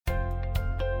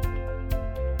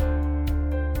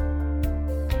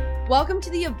Welcome to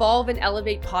the Evolve and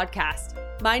Elevate podcast.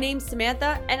 My name's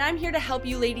Samantha, and I'm here to help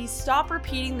you ladies stop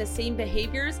repeating the same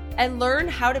behaviors and learn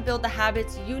how to build the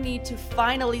habits you need to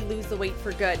finally lose the weight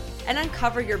for good and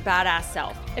uncover your badass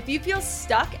self. If you feel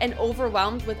stuck and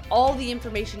overwhelmed with all the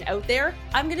information out there,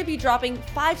 I'm going to be dropping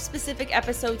 5 specific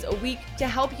episodes a week to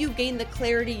help you gain the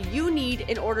clarity you need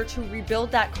in order to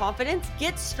rebuild that confidence,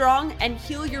 get strong, and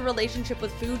heal your relationship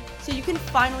with food so you can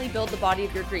finally build the body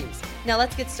of your dreams. Now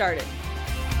let's get started.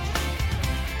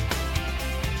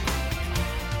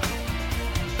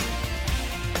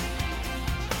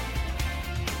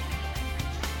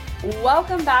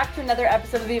 Welcome back to another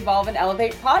episode of the Evolve and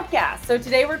Elevate podcast. So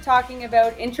today we're talking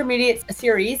about intermediate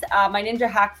series, my ninja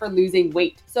hack for losing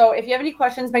weight. So if you have any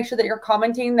questions, make sure that you're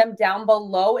commenting them down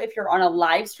below. If you're on a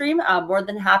live stream, I'm more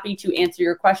than happy to answer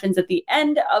your questions at the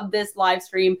end of this live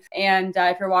stream. And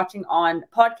if you're watching on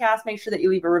podcast, make sure that you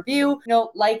leave a review,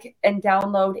 like and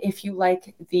download if you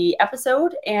like the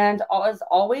episode. And as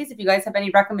always, if you guys have any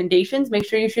recommendations, make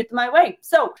sure you shoot them my way.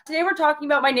 So today we're talking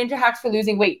about my ninja hacks for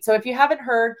losing weight. So if you haven't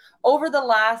heard, over the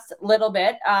last little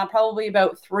bit, probably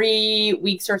about 3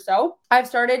 weeks or so, I've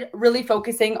started really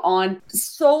focusing on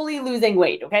solely losing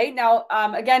weight. Okay. Now,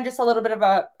 again, just a little bit of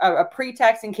a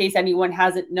pretext in case anyone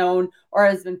hasn't known or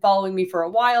has been following me for a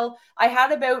while. I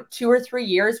had about 2 or 3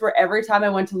 years where every time I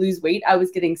went to lose weight, I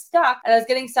was getting stuck, and I was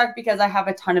getting stuck because I have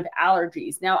a ton of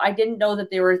allergies. Now, I didn't know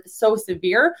that they were so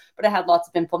severe, but I had lots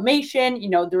of inflammation.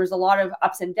 There was a lot of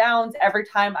ups and downs. Every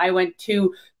time I went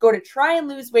to go to try and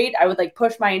lose weight, I would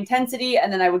push my intensity,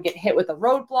 and then I would get hit with a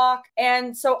roadblock.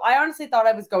 And so I honestly thought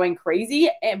I was going crazy.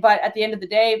 But at the end of the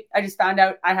day, I just found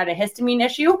out I had a histamine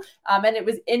issue, and it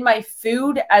was in my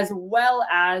food as well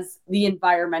as the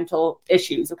environmental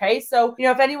issues. Okay. So,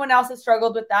 if anyone else has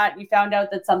struggled with that, you found out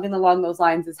that something along those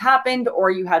lines has happened, or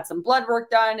you had some blood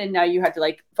work done and now you had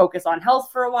to focus on health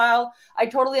for a while. I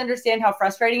totally understand how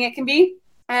frustrating it can be.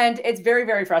 And it's very,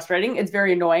 very frustrating. It's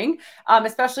very annoying,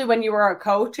 especially when you are a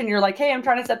coach and you're like, hey, I'm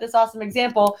trying to set this awesome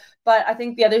example. But I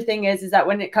think the other thing is that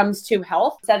when it comes to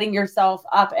health, setting yourself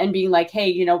up and being like,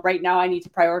 hey, right now I need to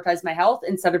prioritize my health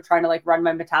instead of trying to run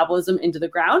my metabolism into the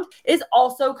ground is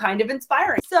also kind of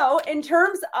inspiring. So in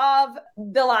terms of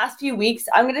the last few weeks,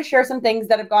 I'm going to share some things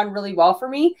that have gone really well for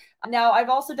me. Now, I've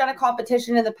also done a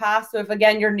competition in the past. So if,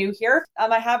 again, you're new here,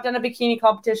 I have done a bikini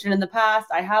competition in the past.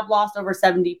 I have lost over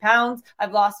 70 pounds.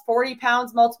 I've lost 40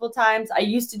 pounds multiple times. I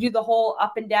used to do the whole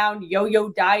up and down yo-yo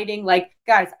dieting.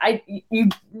 Guys, you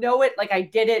know it. I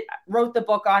did it, wrote the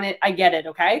book on it. I get it.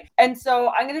 Okay. And so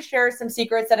I'm going to share some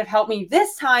secrets that have helped me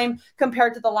this time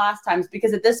compared to the last times,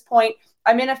 because at this point,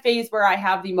 I'm in a phase where I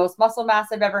have the most muscle mass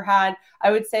I've ever had.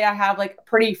 I would say I have a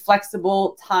pretty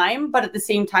flexible time, but at the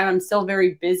same time, I'm still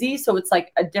very busy. So it's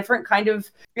a different kind of,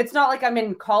 it's not like I'm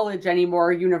in college anymore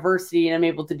or university and I'm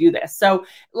able to do this. So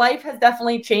life has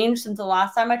definitely changed since the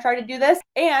last time I tried to do this.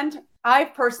 And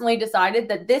I've personally decided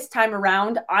that this time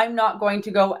around, I'm not going to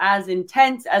go as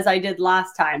intense as I did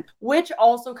last time, which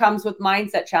also comes with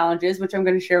mindset challenges, which I'm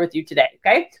going to share with you today.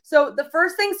 Okay. So the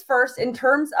first things first, in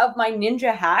terms of my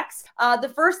ninja hacks, the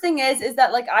first thing is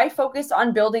that I focused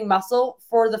on building muscle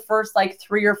for the first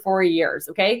 3 or 4 years.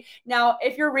 Okay. Now,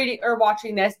 if you're reading or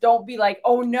watching this, don't be like,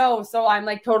 oh no, so I'm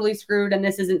totally screwed and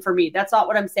this isn't for me. That's not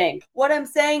what I'm saying. What I'm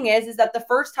saying is that the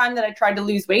first time that I tried to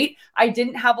lose weight, I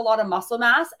didn't have a lot of muscle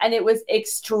mass, and it was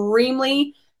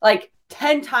extremely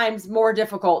 10 times more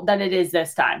difficult than it is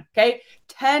this time. Okay.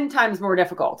 10 times more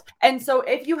difficult. And so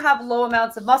if you have low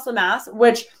amounts of muscle mass,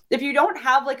 which if you don't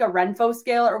have a Renpho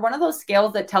scale or one of those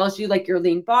scales that tells you your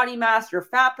lean body mass, your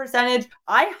fat percentage,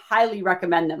 I highly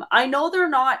recommend them. I know they're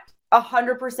not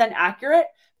 100% accurate,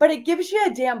 but it gives you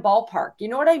a damn ballpark. You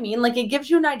know what I mean? It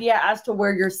gives you an idea as to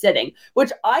where you're sitting,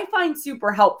 which I find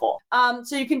super helpful.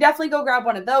 So you can definitely go grab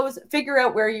one of those, figure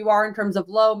out where you are in terms of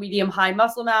low, medium, high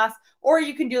muscle mass, or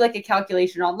you can do a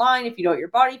calculation online if you know what your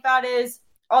body fat is,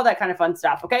 all that kind of fun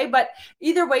stuff. Okay. But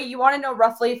either way, you want to know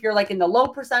roughly if you're in the low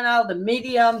percentile, the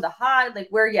medium, the high,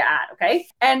 where you at. Okay.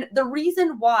 And the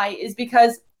reason why is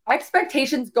because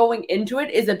expectations going into it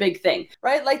is a big thing,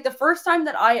 right? The first time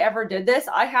that I ever did this,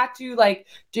 I had to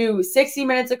do 60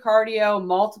 minutes of cardio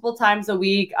multiple times a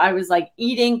week. I was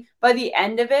eating by the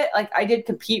end of it, I did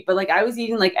compete, but I was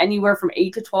eating anywhere from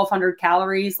 8 to 1,200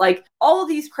 calories, all of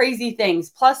these crazy things,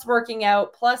 plus working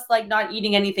out, plus not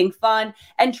eating anything fun.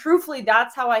 And truthfully,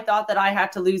 that's how I thought that I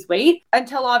had to lose weight,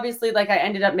 until obviously I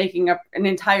ended up making an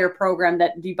entire program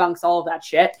that debunks all of that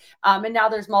shit. And now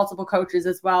there's multiple coaches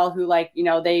as well who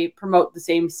they promote the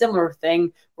same similar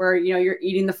thing, where, you know, you're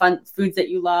eating the fun foods that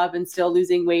you love and still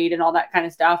losing weight and all that kind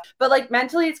of stuff. But like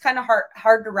mentally, it's kind of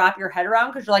hard to wrap your head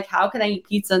around because you're like, how can I eat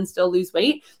pizza and still lose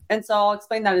weight? And so I'll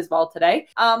explain that as well today.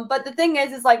 But the thing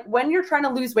is like when you're trying to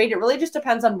lose weight, it really just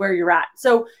depends on where you're at.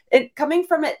 So coming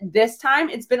from it this time,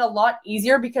 it's been a lot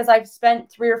easier because I've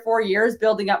spent 3 or 4 years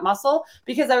building up muscle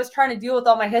because I was trying to deal with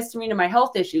all my histamine and my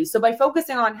health issues. So by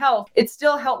focusing on health, it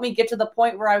still helped me get to the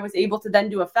point where I was able to then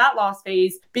do a fat loss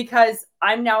phase because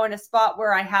I'm now in a spot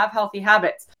where I have healthy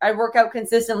habits. I work out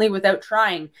consistently without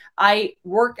trying. I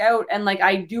work out and like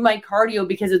I do my cardio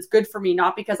because it's good for me,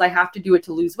 not because I have to do it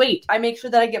to lose weight. I make sure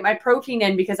that I get my protein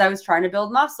in because I was trying to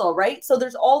build muscle, right? So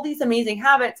there's all these amazing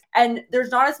habits and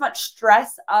there's not as much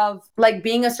stress of like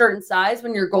being a certain size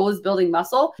when your goal is building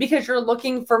muscle because you're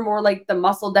looking for more like the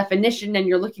muscle definition and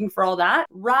you're looking for all that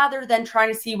rather than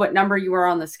trying to see what number you are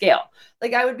on the scale.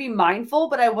 Like I would be mindful,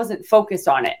 but I wasn't focused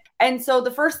on it. And so the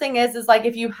first thing is like,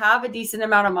 if you have a decent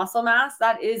amount of muscle mass,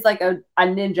 that is like a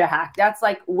ninja hack. That's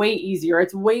like way easier.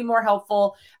 It's way more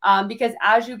helpful because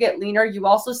as you get leaner, you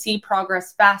also see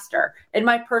progress faster, in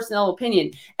my personal opinion.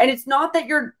 And it's not that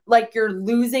you're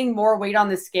losing more weight on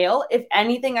the scale. If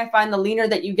anything, I find the leaner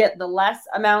that you get, the less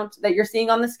amount that you're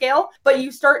seeing on the scale, but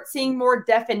you start seeing more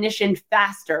definition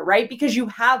faster, right? Because you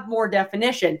have more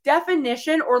definition.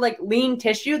 Definition or like lean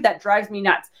tissue, that drives me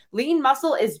nuts. Lean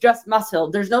muscle is just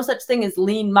muscle. There's no such thing as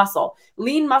lean muscle.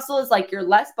 Lean muscle is like you're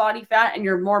less body fat and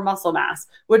you're more muscle mass,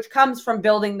 which comes from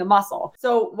building the muscle.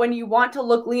 So when you want to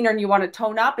look leaner and you want to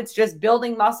tone up, it's just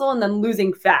building muscle and then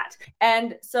losing fat.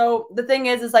 And so the thing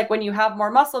is like when you have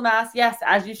more muscle mass, yes,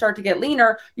 as you start to get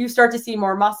leaner, you start to see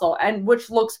more muscle, and which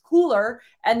looks cooler.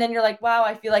 And then you're like, wow,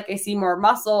 I feel like I see more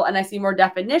muscle and I see more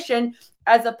definition.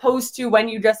 As opposed to when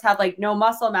you just have like no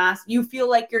muscle mass, you feel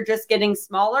like you're just getting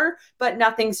smaller, but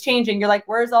nothing's changing. You're like,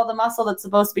 where's all the muscle that's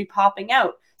supposed to be popping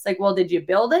out? It's like, well, did you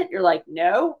build it? You're like,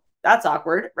 no. That's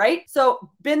awkward, right?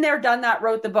 So been there, done that,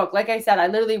 wrote the book. Like I said, I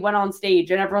literally went on stage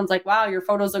and everyone's like, wow, your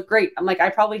photos look great. I'm like, I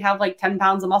probably have like 10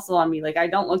 pounds of muscle on me. Like I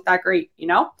don't look that great, you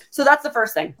know? So that's the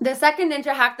first thing. The second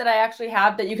ninja hack that I actually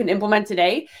have that you can implement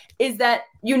today is that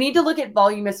you need to look at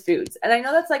voluminous foods. And I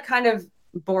know that's like kind of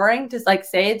boring to like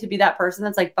say to be that person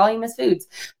that's like voluminous foods,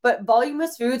 but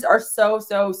voluminous foods are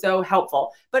so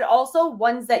helpful, but also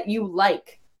ones that you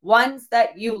like.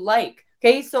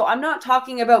 Okay. So I'm not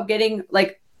talking about getting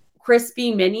like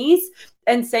crispy minis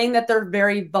and saying that they're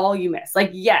very voluminous. Like,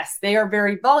 yes, they are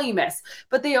very voluminous,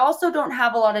 but they also don't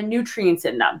have a lot of nutrients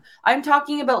in them. I'm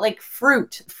talking about like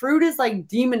fruit. Fruit is like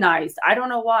demonized. I don't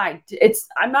know why.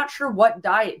 I'm not sure what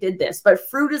diet did this, but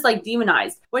fruit is like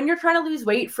demonized. When you're trying to lose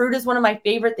weight, fruit is one of my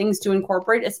favorite things to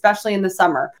incorporate, especially in the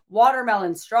summer.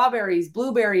 Watermelon, strawberries,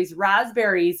 blueberries,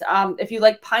 raspberries. If you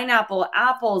like pineapple,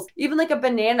 apples, even like a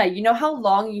banana, you know how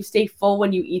long you stay full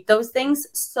when you eat those things?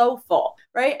 So full,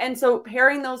 right? And so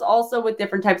pairing those also with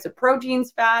different types of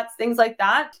proteins, fats, things like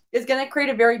that is going to create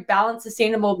a very balanced,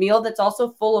 sustainable meal that's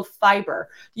also full of fiber.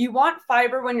 You want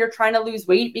fiber when you're trying to lose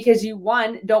weight because you,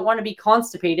 one, don't want to be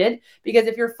constipated, because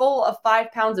if you're full of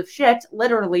 5 pounds of shit,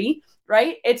 literally,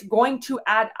 right, it's going to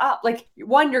add up. Like,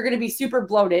 one, you're going to be super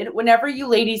bloated. Whenever you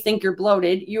ladies think you're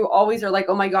bloated, you always are like,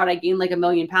 oh my God, I gained like 1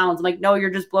 million pounds. I'm like, no, you're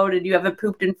just bloated. You haven't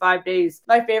pooped in 5 days.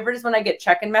 My favorite is when I get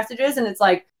check-in messages and it's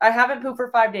like, I haven't pooped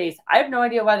for 5 days. I have no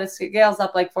idea why the scale's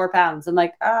up like 4 pounds. I'm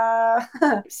like,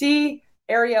 see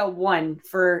area 1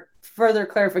 for further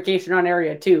clarification on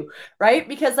area 2, right?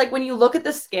 Because like when you look at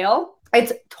the scale,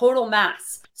 it's total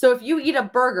mass. So if you eat a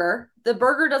burger, the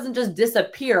burger doesn't just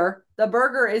disappear. The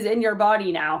burger is in your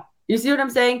body now. You see what I'm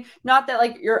saying? Not that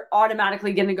like you're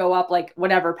automatically going to go up like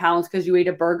whatever pounds because you ate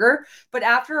a burger, but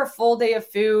after a full day of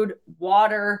food,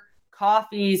 water,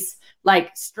 coffees,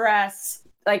 like stress,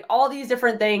 like all these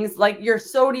different things, like your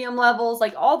sodium levels,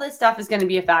 like all this stuff is going to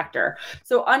be a factor.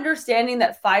 So understanding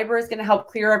that fiber is going to help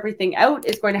clear everything out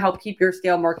is going to help keep your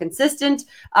scale more consistent,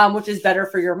 which is better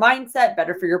for your mindset,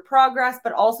 better for your progress,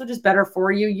 but also just better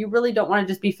for you. You really don't want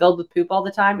to just be filled with poop all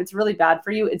the time. It's really bad for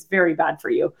you. It's very bad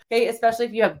for you. Okay. Especially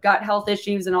if you have gut health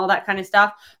issues and all that kind of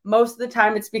stuff. Most of the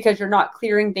time it's because you're not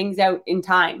clearing things out in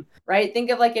time, right? Think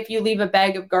of like if you leave a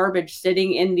bag of garbage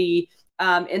sitting in the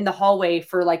hallway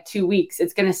for like 2 weeks,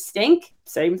 it's going to stink.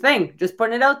 Same thing. Just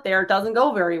putting it out there. It doesn't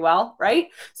go very well, right?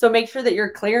 So make sure that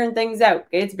you're clearing things out.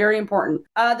 Okay? It's very important.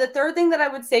 The third thing that I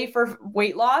would say for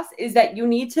weight loss is that you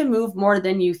need to move more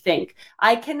than you think.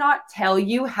 I cannot tell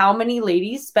you how many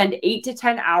ladies spend 8 to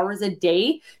 10 hours a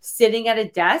day sitting at a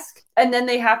desk, and then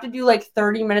they have to do like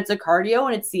 30 minutes of cardio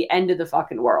and it's the end of the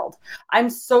fucking world. I'm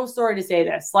so sorry to say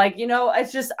this. Like, you know,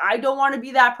 it's just, I don't want to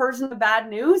be that person with bad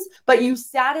news, but you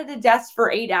sat at a desk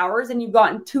for 8 hours and you've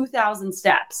gotten 2,000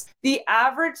 steps. The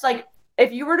average, like,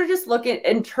 if you were to just look at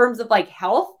in terms of like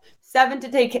health, 7 to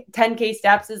 10K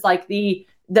steps is like the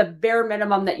bare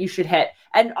minimum that you should hit.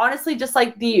 And honestly, just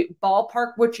like the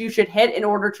ballpark which you should hit in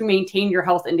order to maintain your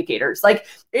health indicators, like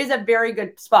is a very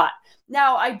good spot.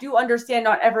 Now, I do understand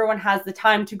not everyone has the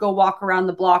time to go walk around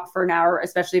the block for an hour,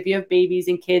 especially if you have babies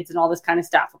and kids and all this kind of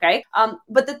stuff. Okay.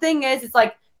 But the thing is, it's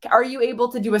like, are you able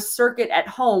to do a circuit at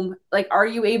home? Like, are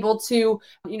you able to,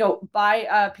 buy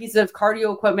a piece of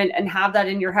cardio equipment and have that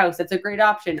in your house? That's a great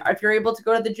option. If you're able to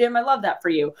go to the gym, I love that for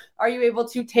you. Are you able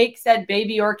to take said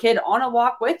baby or kid on a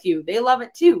walk with you? They love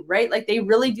it too, right? Like they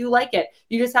really do like it.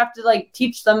 You just have to like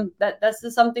teach them that this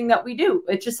is something that we do.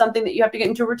 It's just something that you have to get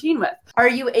into routine with. Are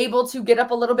you able to get up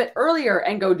a little bit earlier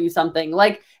and go do something?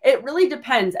 Like it really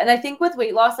depends. And I think with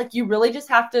weight loss, like you really just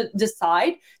have to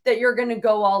decide that you're going to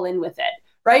go all in with it.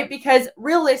 Right? Because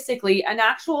realistically, an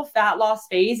actual fat loss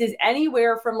phase is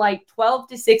anywhere from like 12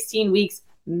 to 16 weeks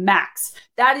max.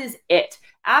 That is it.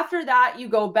 After that, you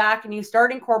go back and you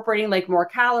start incorporating like more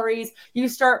calories. You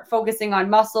start focusing on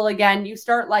muscle again. You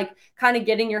start like kind of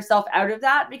getting yourself out of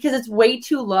that because it's way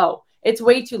too low. It's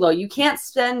way too low. You can't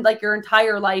spend like your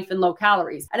entire life in low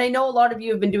calories. And I know a lot of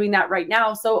you have been doing that right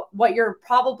now. So what you're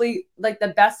probably like the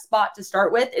best spot to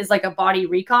start with is like a body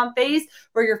recomp phase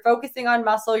where you're focusing on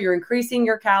muscle, you're increasing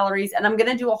your calories. And I'm going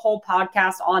to do a whole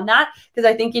podcast on that because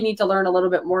I think you need to learn a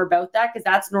little bit more about that because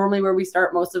that's normally where we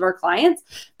start most of our clients.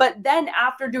 But then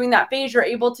after doing that phase, you're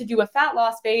able to do a fat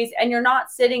loss phase and you're not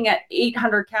sitting at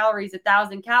 800 calories,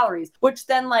 1,000 calories, which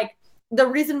then like, the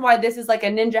reason why this is like a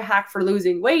ninja hack for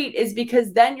losing weight is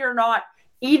because then you're not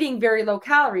eating very low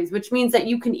calories, which means that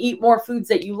you can eat more foods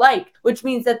that you like, which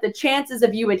means that the chances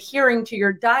of you adhering to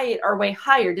your diet are way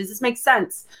higher. Does this make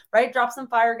sense? Right? Drop some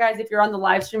fire, guys, if you're on the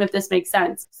live stream, if this makes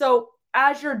sense. So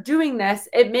as you're doing this,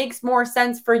 it makes more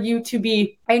sense for you to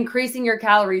be increasing your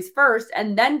calories first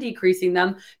and then decreasing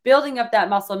them, building up that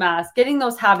muscle mass, getting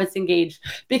those habits engaged.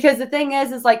 Because the thing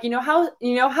is like, not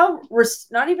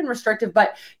even restrictive,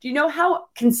 but do you know how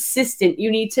consistent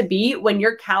you need to be when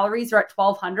your calories are at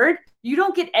 1,200? You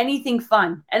don't get anything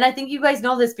fun. And I think you guys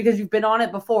know this because you've been on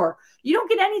it before. You don't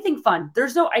get anything fun.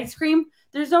 There's no ice cream.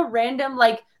 There's no random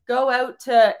like go out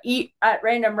to eat at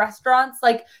random restaurants.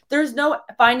 Like there's no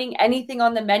finding anything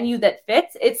on the menu that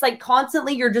fits. It's like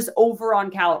constantly you're just over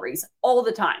on calories all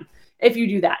the time. If you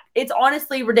do that, it's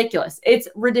honestly ridiculous. It's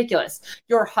ridiculous.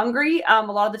 You're hungry. A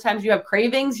lot of the times you have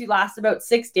cravings. You last about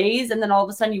 6 days and then all of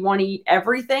a sudden you want to eat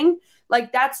everything.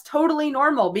 Like that's totally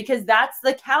normal because that's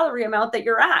the calorie amount that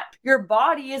you're at. Your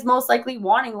body is most likely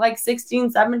wanting like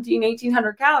 16, 17,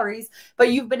 1800 calories, but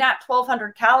you've been at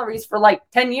 1200 calories for like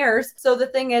 10 years. So the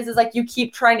thing is like you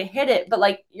keep trying to hit it, but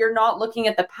like you're not looking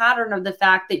at the pattern of the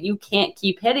fact that you can't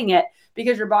keep hitting it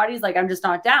because your body's like, I'm just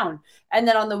not down. And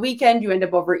then on the weekend, you end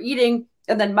up overeating.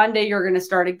 And then Monday, you're going to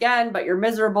start again, but you're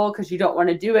miserable because you don't want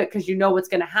to do it because you know what's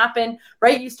going to happen,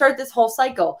 right? You start this whole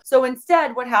cycle. So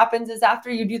instead, what happens is after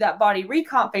you do that body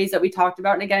recomp phase that we talked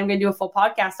about, and again, I'm going to do a full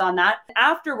podcast on that.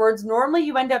 Afterwards, normally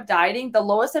you end up dieting. The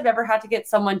lowest I've ever had to get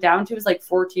someone down to is like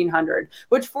 1,400,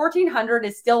 which 1,400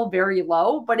 is still very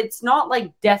low, but it's not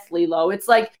like deathly low. It's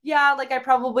like, yeah, like I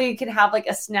probably can have like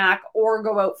a snack or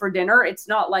go out for dinner. It's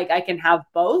not like I can have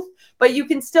both, but you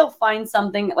can still find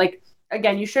something like,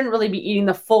 again, you shouldn't really be eating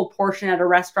the full portion at a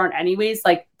restaurant anyways.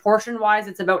 Like portion wise,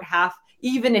 it's about half.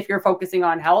 Even if you're focusing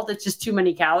on health, it's just too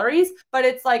many calories. But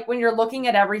it's like when you're looking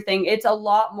at everything, it's a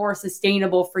lot more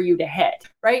sustainable for you to hit,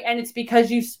 right? And it's because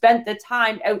you spent the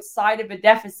time outside of a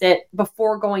deficit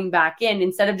before going back in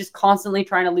instead of just constantly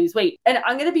trying to lose weight. And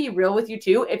I'm going to be real with you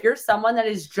too. If you're someone that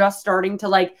is just starting to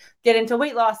like get into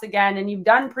weight loss again and you've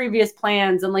done previous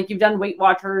plans and like you've done Weight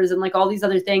Watchers and like all these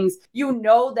other things, you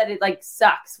know that it like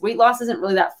sucks. Weight loss isn't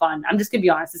really that fun. I'm just going to be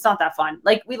honest. It's not that fun.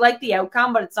 Like we like the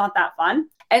outcome, but it's not that fun.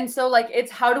 And so like,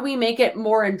 it's how do we make it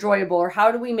more enjoyable or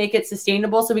how do we make it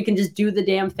sustainable so we can just do the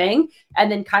damn thing and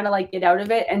then kind of like get out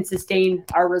of it and sustain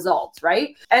our results,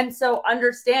 right? And so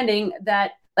understanding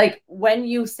that like when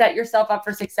you set yourself up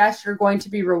for success, you're going to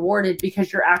be rewarded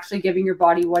because you're actually giving your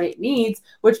body what it needs,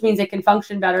 which means it can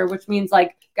function better, which means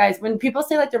like, guys, when people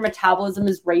say like their metabolism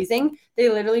is raising, they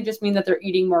literally just mean that they're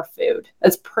eating more food.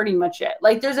 That's pretty much it.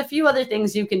 Like there's a few other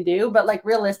things you can do, but like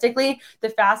realistically, the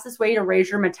fastest way to raise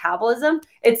your metabolism,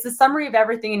 it's the summary of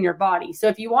everything in your body. So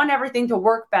if you want everything to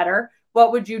work better,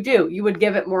 what would you do? You would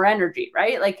give it more energy,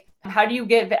 right? Like how do you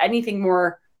give anything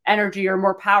more energy or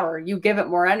more power? You give it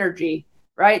more energy.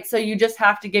 Right? So you just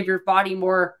have to give your body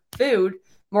more food,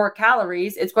 more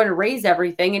calories. It's going to raise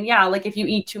everything. And yeah, like if you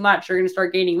eat too much, you're going to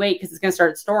start gaining weight because it's going to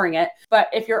start storing it. But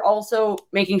if you're also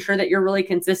making sure that you're really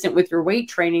consistent with your weight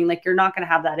training, like you're not going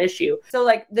to have that issue. So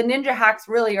like the ninja hacks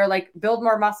really are like build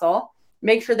more muscle,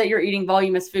 make sure that you're eating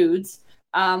voluminous foods.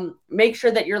 Make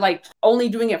sure that you're like only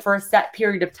doing it for a set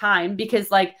period of time,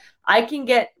 because like I can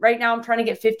get right now, I'm trying to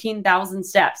get 15,000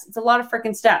 steps. It's a lot of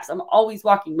freaking steps. I'm always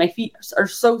walking. My feet are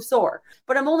so sore,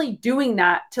 but I'm only doing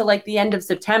that till like the end of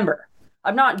September.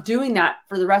 I'm not doing that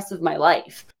for the rest of my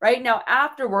life. Right now,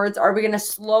 afterwards, are we going to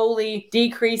slowly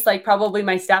decrease like probably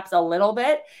my steps a little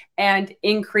bit and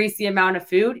increase the amount of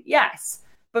food? Yes.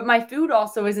 But my food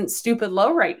also isn't stupid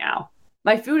low right now.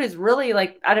 My food is really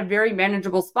like at a very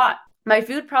manageable spot. My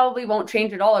food probably won't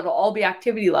change at all. It'll all be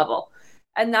activity level.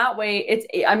 And that way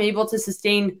I'm able to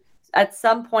sustain at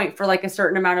some point for like a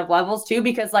certain amount of levels too,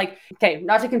 because like, okay,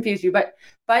 not to confuse you, but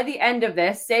by the end of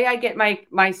this, say I get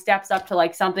my steps up to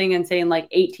like something and saying like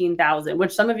 18,000,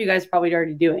 which some of you guys are probably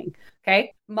already doing.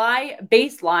 Okay. My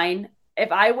baseline,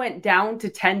 if I went down to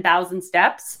 10,000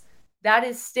 steps, that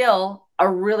is still a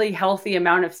really healthy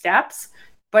amount of steps,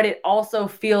 but it also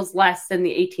feels less than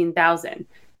the 18,000.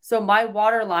 So my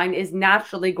waterline is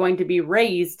naturally going to be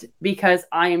raised because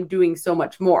I am doing so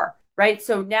much more. Right.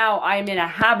 So now I'm in a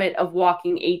habit of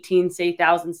walking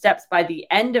 1,000 steps by the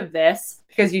end of this,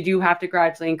 because you do have to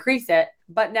gradually increase it.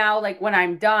 But now, like when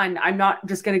I'm done, I'm not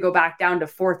just going to go back down to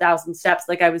 4,000 steps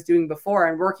like I was doing before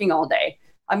and working all day.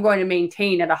 I'm going to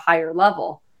maintain at a higher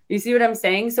level. You see what I'm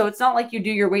saying? So it's not like you do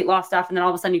your weight loss stuff and then all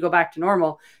of a sudden you go back to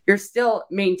normal. You're still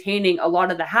maintaining a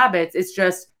lot of the habits. It's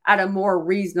just at a more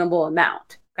reasonable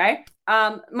amount. Okay.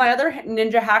 My other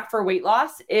ninja hack for weight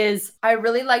loss is I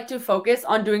really like to focus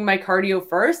on doing my cardio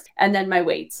first and then my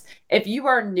weights. If you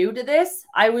are new to this,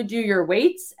 I would do your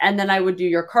weights and then I would do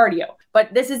your cardio.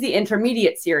 But this is the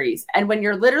intermediate series. And when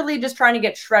you're literally just trying to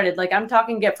get shredded, like I'm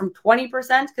talking get from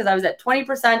 20%, because I was at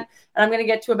 20% and I'm going to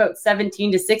get to about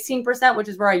 17 to 16%, which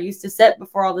is where I used to sit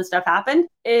before all this stuff happened,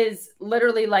 is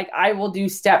literally like I will do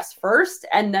steps first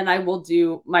and then I will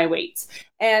do my weights.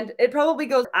 And it probably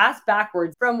goes ass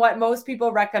backwards from what most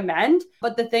people recommend.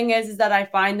 But the thing is that I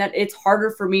find that it's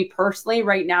harder for me personally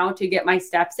right now to get my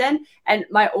steps in, and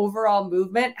my overall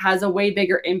movement has a way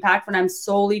bigger impact when I'm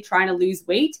solely trying to lose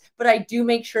weight. But I do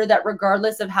make sure that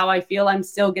regardless of how I feel, I'm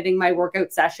still getting my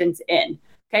workout sessions in.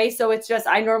 Okay. So it's just,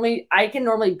 I can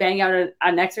normally bang out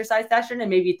an exercise session in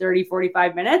maybe 30,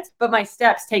 45 minutes, but my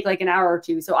steps take like an hour or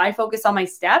two. So I focus on my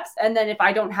steps. And then if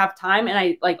I don't have time and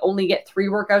I like only get 3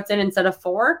 workouts in instead of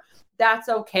 4, that's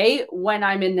okay when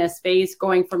I'm in this phase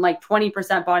going from like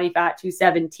 20% body fat to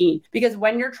 17, because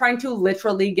when you're trying to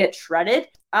literally get shredded,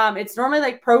 it's normally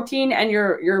like protein and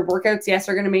your workouts, yes,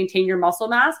 are going to maintain your muscle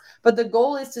mass, but the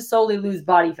goal is to solely lose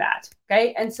body fat.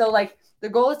 Okay. And so like, the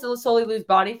goal is to solely lose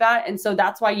body fat. And so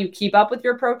that's why you keep up with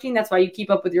your protein. That's why you keep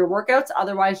up with your workouts.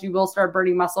 Otherwise, you will start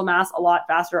burning muscle mass a lot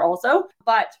faster also.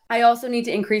 But I also need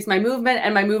to increase my movement.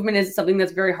 And my movement is something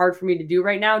that's very hard for me to do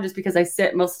right now, just because I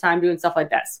sit most of the time doing stuff like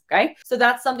this. Okay. So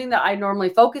that's something that I normally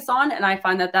focus on. And I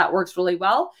find that works really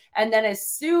well. And then as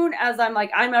soon as I'm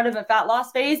out of a fat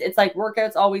loss phase, it's like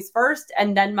workouts always first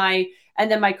and then my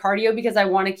cardio, because I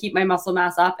want to keep my muscle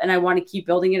mass up and I want to keep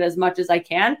building it as much as I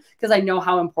can, because I know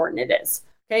how important it is.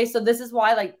 Okay. So this is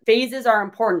why like phases are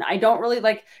important. I don't really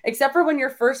except for when you're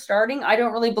first starting, I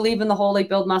don't really believe in the whole like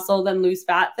build muscle, then lose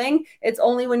fat thing. It's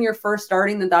only when you're first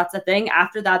starting that that's a thing.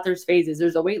 After that, there's phases.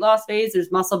 There's a weight loss phase.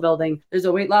 There's muscle building. There's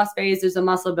a weight loss phase. There's a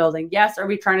muscle building. Yes. Are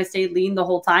we trying to stay lean the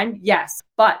whole time? Yes.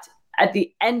 But at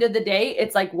the end of the day,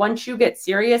 it's like once you get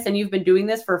serious and you've been doing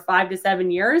this for 5 to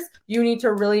 7 years, you need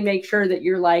to really make sure that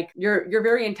you're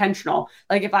very intentional.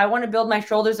 Like if I want to build my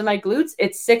shoulders and my glutes,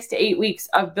 it's 6 to 8 weeks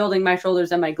of building my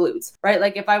shoulders and my glutes, right?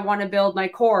 Like if I want to build my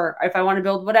core, if I want to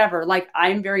build whatever, like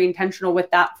I'm very intentional with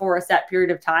that for a set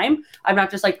period of time. I'm not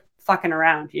just like fucking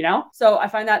around, So I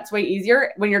find that's way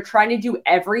easier when you're trying to do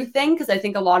everything. Cause I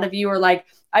think a lot of you are like,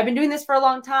 I've been doing this for a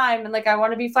long time and like, I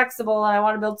want to be flexible and I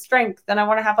want to build strength and I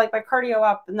want to have like my cardio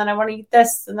up and then I want to eat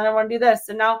this and then I want to do this.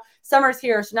 And now summer's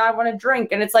here. So now I want to drink.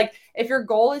 And it's like, if your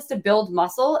goal is to build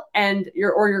muscle and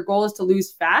your goal is to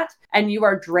lose fat and you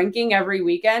are drinking every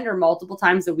weekend or multiple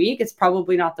times a week, it's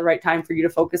probably not the right time for you to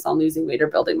focus on losing weight or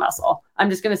building muscle. I'm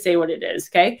just going to say what it is.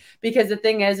 Okay. Because the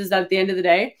thing is that at the end of the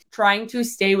day, trying to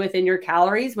stay within your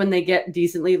calories when they get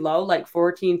decently low, like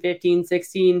 14, 15,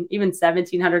 16, even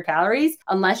 1700 calories,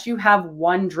 unless you have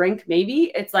one drink,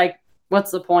 maybe it's like,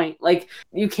 what's the point? Like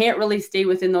you can't really stay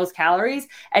within those calories.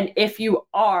 And if you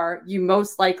are, you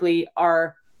most likely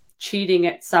are cheating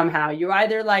it somehow. You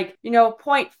either like,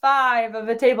 0.5 of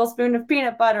a tablespoon of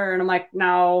peanut butter. And I'm like,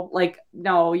 no,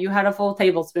 you had a full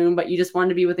tablespoon, but you just wanted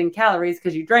to be within calories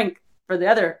because you drank for the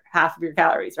other half of your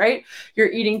calories, right?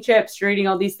 You're eating chips, you're eating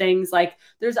all these things. Like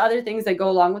there's other things that go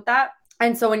along with that.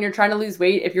 And so when you're trying to lose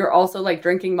weight, if you're also like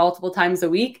drinking multiple times a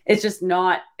week, it's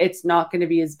not going to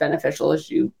be as beneficial as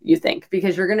you think,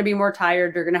 because you're going to be more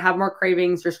tired. You're going to have more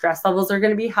cravings. Your stress levels are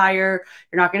going to be higher.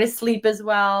 You're not going to sleep as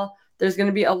well. There's going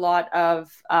to be a lot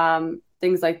of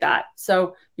things like that.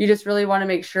 So you just really want to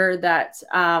make sure that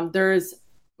there's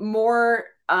more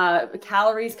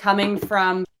calories coming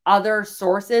from other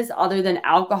sources other than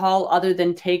alcohol, other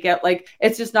than takeout. Like,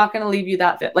 it's just not going to leave you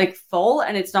that full,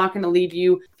 and it's not going to leave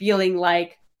you feeling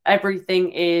like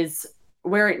everything is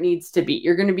where it needs to be.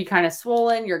 You're going to be kind of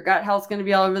swollen. Your gut health's going to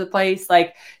be all over the place.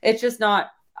 Like, it's just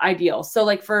not ideal. So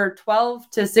like for 12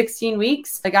 to 16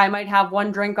 weeks, like I might have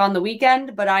one drink on the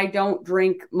weekend, but I don't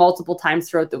drink multiple times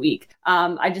throughout the week.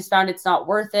 I just found it's not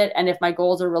worth it. And if my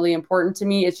goals are really important to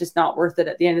me, it's just not worth it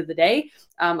at the end of the day.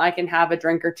 I can have a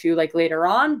drink or two like later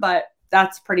on, but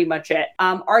that's pretty much it.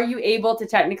 Are you able to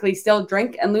technically still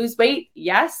drink and lose weight?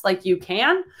 Yes, like you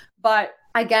can, but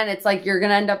again, it's like you're going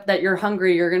to end up that you're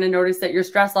hungry. You're going to notice that your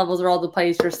stress levels are all over the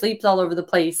place. Your sleep's all over the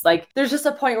place. Like, there's just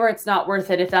a point where it's not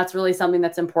worth it if that's really something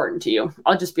that's important to you.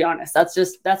 I'll just be honest.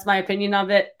 That's my opinion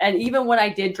of it. And even when I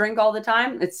did drink all the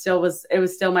time, it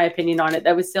was still my opinion on it.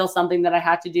 That was still something that I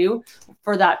had to do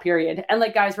for that period. And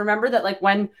like, guys, remember that like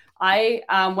when I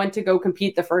went to go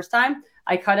compete the first time,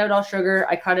 I cut out all sugar.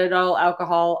 I cut out all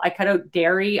alcohol. I cut out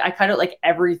dairy. I cut out like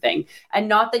everything. And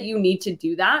not that you need to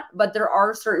do that, but there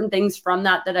are certain things from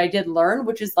that I did learn,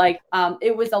 which is like,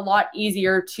 it was a lot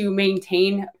easier to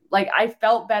maintain. Like, I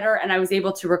felt better and I was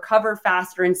able to recover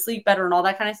faster and sleep better and all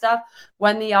that kind of stuff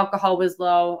when the alcohol was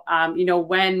low,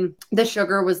 when the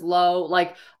sugar was low,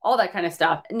 like all that kind of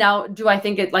stuff. Now, do I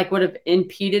think it like would have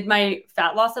impeded my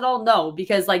fat loss at all? No,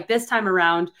 because like this time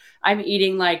around, I'm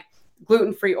eating like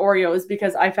gluten-free Oreos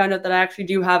because I found out that I actually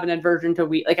do have an aversion to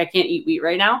wheat. Like, I can't eat wheat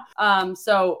right now.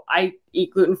 So I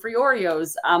eat gluten-free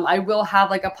Oreos. I will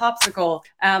have like a popsicle.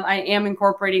 I am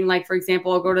incorporating, like, for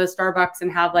example, I'll go to Starbucks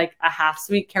and have like a half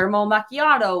sweet caramel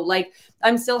macchiato. Like,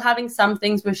 I'm still having some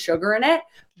things with sugar in it,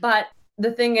 but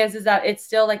the thing is that it's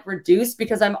still like reduced,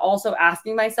 because I'm also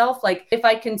asking myself, like, if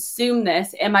I consume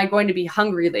this, am I going to be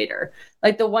hungry later?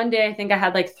 Like, the one day I think I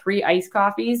had like 3 iced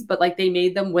coffees, but like they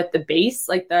made them with the base,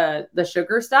 like the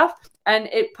sugar stuff. And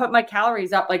it put my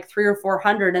calories up like 300 or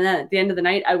 400. And then at the end of the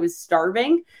night, I was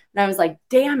starving and I was like,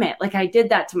 damn it. Like, I did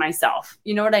that to myself.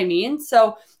 You know what I mean?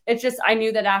 So it's just, I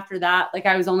knew that after that, like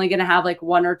I was only going to have like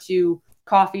 1 or 2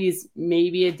 coffees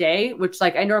maybe a day, which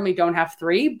like I normally don't have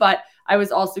 3, but I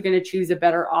was also going to choose a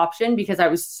better option because I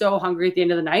was so hungry at the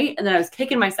end of the night. And then I was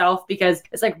kicking myself because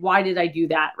it's like, why did I do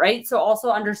that? Right. So also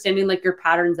understanding like your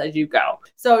patterns as you go.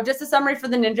 So just a summary for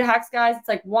the Ninja Hacks, guys. It's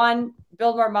like 1,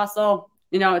 build more muscle.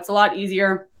 It's a lot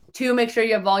easier. 2, make sure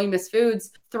you have voluminous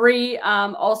foods. 3,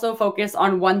 also focus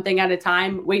on one thing at a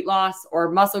time, weight loss or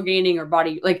muscle gaining or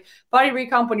body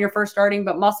recomp when you're first starting,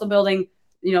 but muscle building,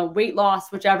 weight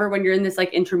loss, whichever, when you're in this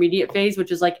like intermediate phase,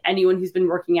 which is like anyone who's been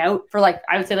working out for like,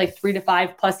 I would say like 3 to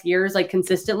 5 plus years, like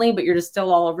consistently, but you're just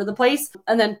still all over the place.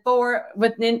 And then 4,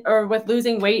 with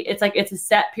losing weight, it's like, it's a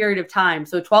set period of time.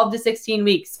 So 12 to 16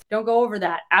 weeks, don't go over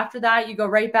that. After that, you go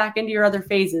right back into your other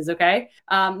phases. Okay.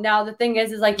 Now the thing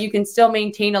is like, you can still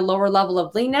maintain a lower level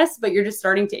of leanness, but you're just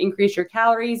starting to increase your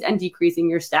calories and decreasing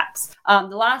your steps.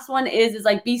 The last one is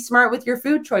like, be smart with your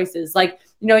food choices. Like,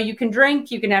 you can drink,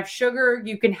 you can have sugar,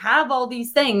 you can have all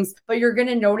these things, but you're going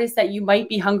to notice that you might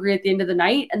be hungry at the end of the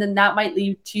night. And then that might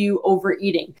lead to you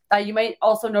overeating. You might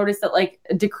also notice that like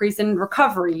a decrease in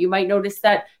recovery. You might notice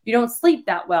that you don't sleep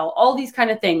that well, all these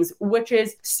kind of things, which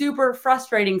is super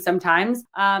frustrating sometimes,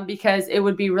 because it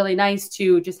would be really nice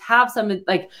to just have some,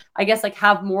 like, I guess, like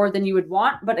have more than you would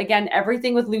want. But again,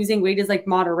 everything with losing weight is like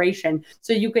moderation.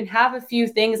 So you can have a few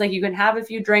things, like you can have a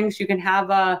few drinks, you can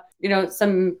have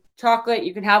some chocolate,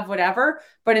 you can have whatever,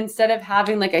 but instead of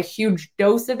having like a huge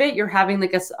dose of it, you're having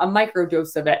like a micro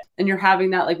dose of it. And you're having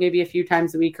that like maybe a few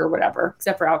times a week or whatever,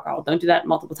 except for alcohol. Don't do that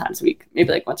multiple times a week,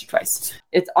 maybe like once or twice.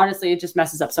 It's honestly, it just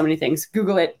messes up so many things.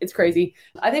 Google it. It's crazy.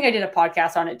 I think I did a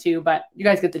podcast on it too, but you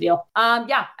guys get the deal.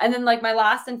 Yeah. And then like my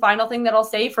last and final thing that I'll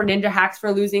say for Ninja Hacks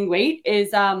for losing weight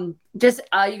is,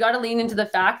 you got to lean into the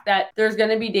fact that there's going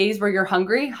to be days where you're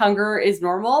hungry. Hunger is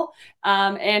normal.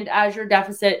 And as your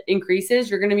deficit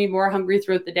increases, you're going to be more hungry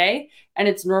throughout the day. And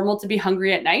it's normal to be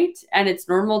hungry at night, and it's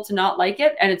normal to not like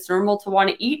it. And it's normal to want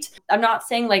to eat. I'm not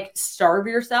saying like starve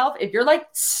yourself. If you're like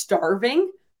starving,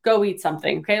 go eat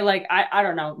something. Okay. Like, I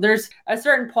don't know. There's a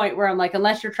certain point where I'm like,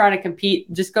 unless you're trying to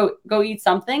compete, just go eat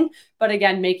something. But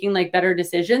again, making like better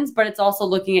decisions, but it's also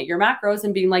looking at your macros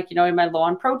and being like, am I low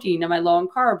on protein? Am I low on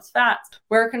carbs, fats?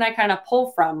 Where can I kind of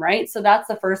pull from? Right. So that's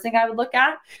the first thing I would look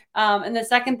at. And the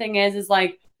second thing is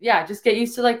like, just get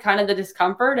used to like kind of the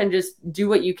discomfort and just do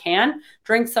what you can.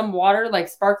 Drink some water, like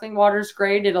sparkling water is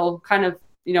great. It'll kind of,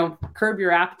 curb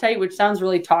your appetite, which sounds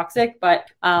really toxic. But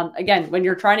again, when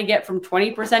you're trying to get from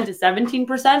 20% to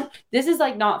 17%, this is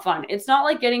like not fun. It's not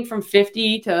like getting from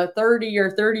 50 to 30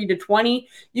 or 30 to 20.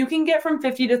 You can get from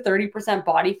 50 to 30%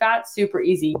 body fat super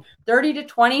easy. 30 to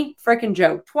 20, freaking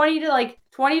joke.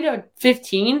 20 to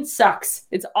 15 sucks.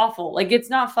 It's awful. Like, it's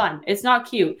not fun. It's not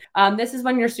cute. This is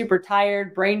when you're super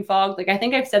tired, brain fogged. Like, I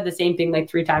think I've said the same thing like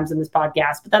 3 times in this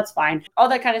podcast, but that's fine. All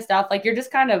that kind of stuff. Like, you're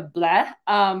just kind of bleh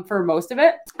for most of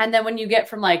it. And then when you get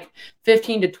from like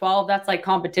 15 to 12, that's like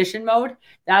competition mode.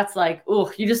 That's like,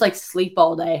 you just like sleep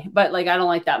all day. But like, I don't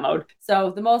like that mode.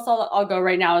 So the most I'll go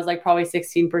right now is like probably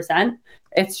 16%.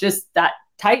 It's just that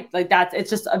tight. Like it's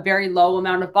just a very low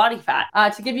amount of body fat.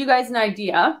 To give you guys an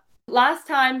idea, last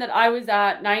time that I was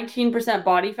at 19%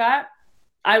 body fat,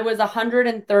 I was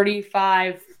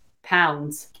 135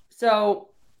 pounds. So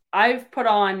I've put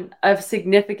on a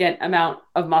significant amount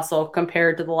of muscle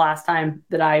compared to the last time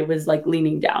that I was like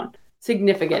leaning down.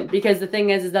 Significant, because the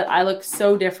thing is that I look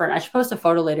so different. I should post a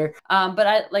photo later. But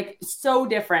I like so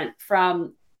different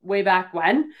from way back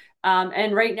when.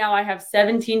 And right now I have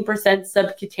 17%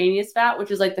 subcutaneous fat,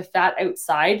 which is like the fat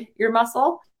outside your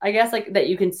muscle, I guess, like that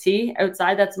you can see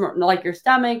outside. That's more like your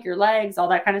stomach, your legs, all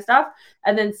that kind of stuff.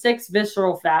 And then 6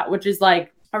 visceral fat, which is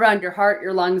like around your heart,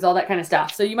 your lungs, all that kind of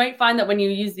stuff. So you might find that when you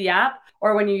use the app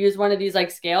or when you use one of these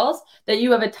like scales, that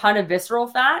you have a ton of visceral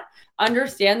fat.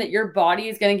 Understand that your body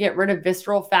is going to get rid of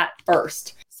visceral fat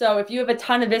first. So if you have a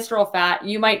ton of visceral fat,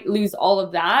 you might lose all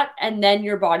of that, and then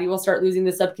your body will start losing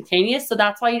the subcutaneous. So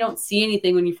that's why you don't see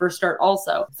anything when you first start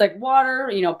also. It's like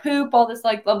water, poop, all this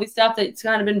like lovely stuff that's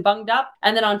kind of been bunged up.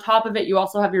 And then on top of it, you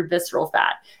also have your visceral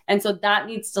fat. And so that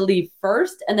needs to leave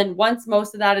first. And then once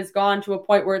most of that is gone to a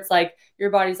point where it's like,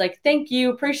 your body's like, thank you,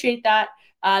 appreciate that.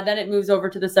 Then it moves over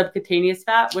to the subcutaneous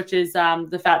fat, which is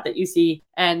the fat that you see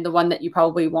and the one that you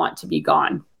probably want to be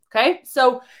gone. Okay.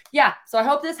 So I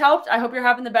hope this helped. I hope you're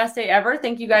having the best day ever.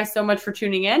 Thank you guys so much for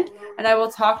tuning in, and I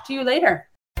will talk to you later.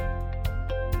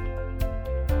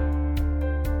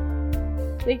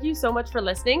 Thank you so much for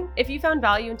listening. If you found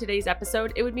value in today's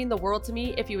episode, it would mean the world to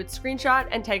me if you would screenshot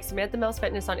and tag Samantha Mills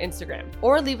Fitness on Instagram,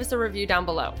 or leave us a review down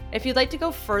below. If you'd like to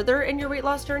go further in your weight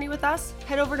loss journey with us,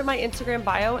 head over to my Instagram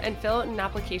bio and fill out an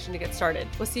application to get started.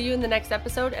 We'll see you in the next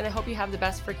episode, and I hope you have the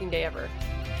best freaking day ever.